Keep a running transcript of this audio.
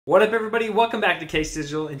What up everybody, welcome back to Case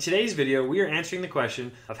Digital. In today's video, we are answering the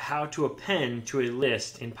question of how to append to a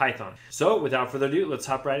list in Python. So without further ado, let's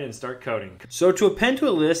hop right in and start coding. So to append to a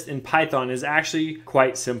list in Python is actually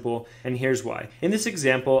quite simple, and here's why. In this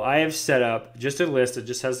example, I have set up just a list that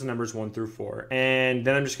just has the numbers 1 through 4, and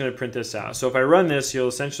then I'm just going to print this out. So if I run this, you'll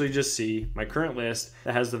essentially just see my current list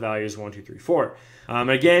that has the values 1, 2, 3, 4.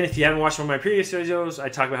 Again, if you haven't watched one of my previous videos, I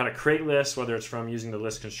talk about how to create lists, whether it's from using the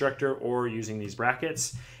list constructor or using these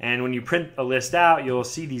brackets. And when you print a list out, you'll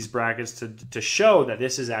see these brackets to show that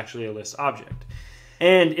this is actually a list object.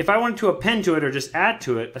 And if I wanted to append to it or just add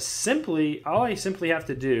to it, all I simply have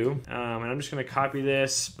to do, and I'm just going to copy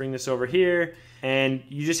this, bring this over here, and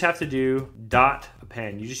you just have to do dot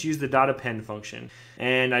append. You just use the dot append function.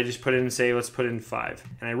 And I just put in, say, let's put in 5.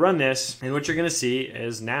 And I run this, and what you're going to see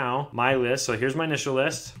is now my list. So here's my initial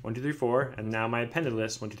list, 1, 2, 3, 4, and now my appended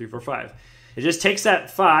list, 1, 2, 3, 4, 5. It just takes that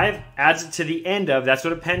 5, adds it to the end of, that's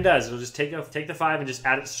what append does. It'll just take the 5 and just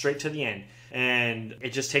add it straight to the end. And it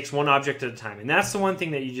just takes one object at a time. And that's the one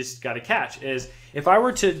thing that you just got to catch is if I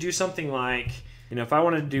were to do something like, if I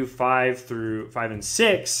wanted to do 5 and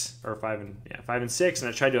 6, or 5 and 6, and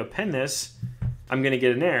I tried to append this, I'm going to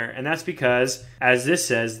get an error. And that's because, as this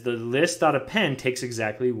says, the list.append takes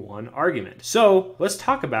exactly one argument. So let's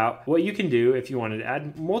talk about what you can do if you wanted to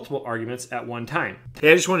add multiple arguments at one time.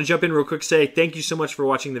 Hey, I just want to jump in real quick, say thank you so much for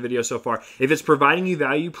watching the video so far. If it's providing you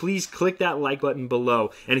value, please click that like button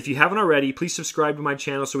below. And if you haven't already, please subscribe to my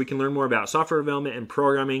channel so we can learn more about software development and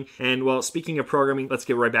programming. And well, speaking of programming, let's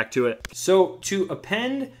get right back to it. So to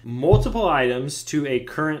append multiple items to a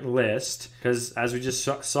current list, because as we just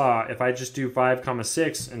saw, if I just do 5,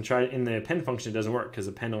 6 and try in the append function, it doesn't work because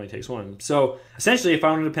append only takes 1. So essentially, if I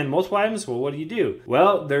wanted to append multiple items, well, what do?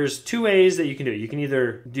 Well, there's 2 ways that you can do it. You can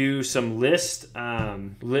either do some list,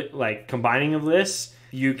 like combining of lists.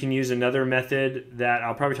 You can use another method that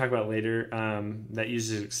I'll probably talk about later that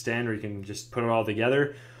uses extend, or you can just put it all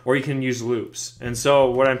together, or you can use loops. And so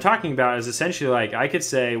what I'm talking about is essentially like I could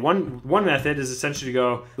say one method is essentially to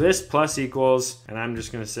go list plus equals, and I'm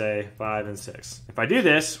just going to say 5 and 6. If I do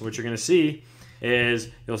this, what you're going to see is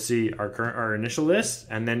you'll see our initial list,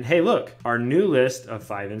 and then hey, look, our new list of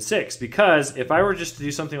 5 and 6. Because if I were just to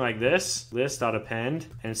do something like this, list.append,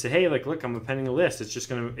 and say, hey, like, look, I'm appending a list, it's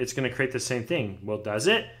gonna create the same thing. Well, does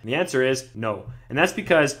it? And the answer is no. And that's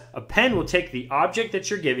because append will take the object that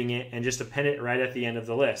you're giving it and just append it right at the end of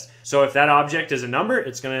the list. So if that object is a number,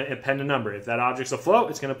 it's gonna append a number. If that object's a float,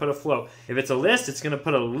 it's gonna put a float. If it's a list, it's gonna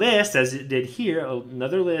put a list, as it did here,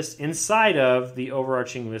 another list inside of the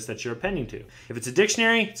overarching list that you're appending to. If it's a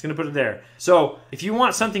dictionary, it's going to put it there. So if you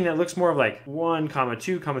want something that looks more of like 1,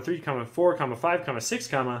 2, 3, 4, 5,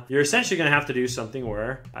 6, you're essentially going to have to do something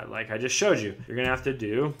where, like I just showed you, you're going to have to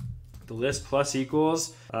do the list plus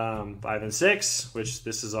equals 5 and 6, which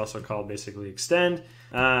this is also called basically extend.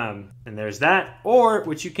 And there's that. Or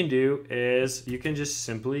what you can do is you can just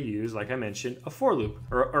simply use, like I mentioned, a for loop,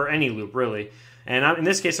 or any loop really. And in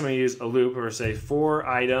this case, I'm going to use a loop, or say for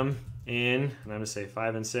item in, and I'm going to say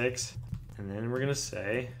 5 and 6. And then we're going to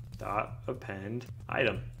say dot append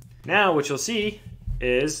item. Now what you'll see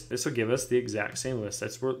is this will give us the exact same list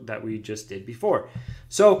that we just did before.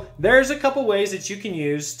 So there's a couple ways that you can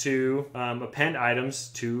use to append items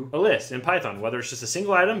to a list in Python. Whether it's just a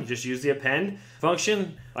single item, you just use the append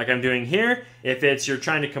function like I'm doing here. If you're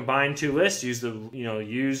trying to combine 2 lists, use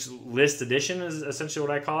list addition is essentially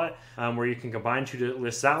what I call it, where you can combine 2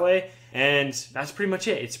 lists that way. And that's pretty much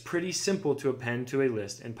it. It's pretty simple to append to a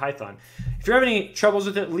list in Python. If you're having any troubles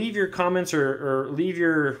with it, leave your comments or leave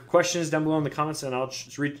your questions down below in the comments, and I'll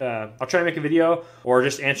try to make a video or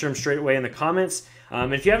just answer them straight away in the comments.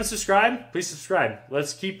 And if you haven't subscribed, please subscribe.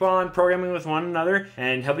 Let's keep on programming with one another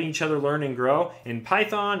and helping each other learn and grow in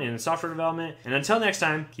Python and in software development. And until next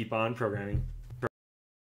time, keep on programming.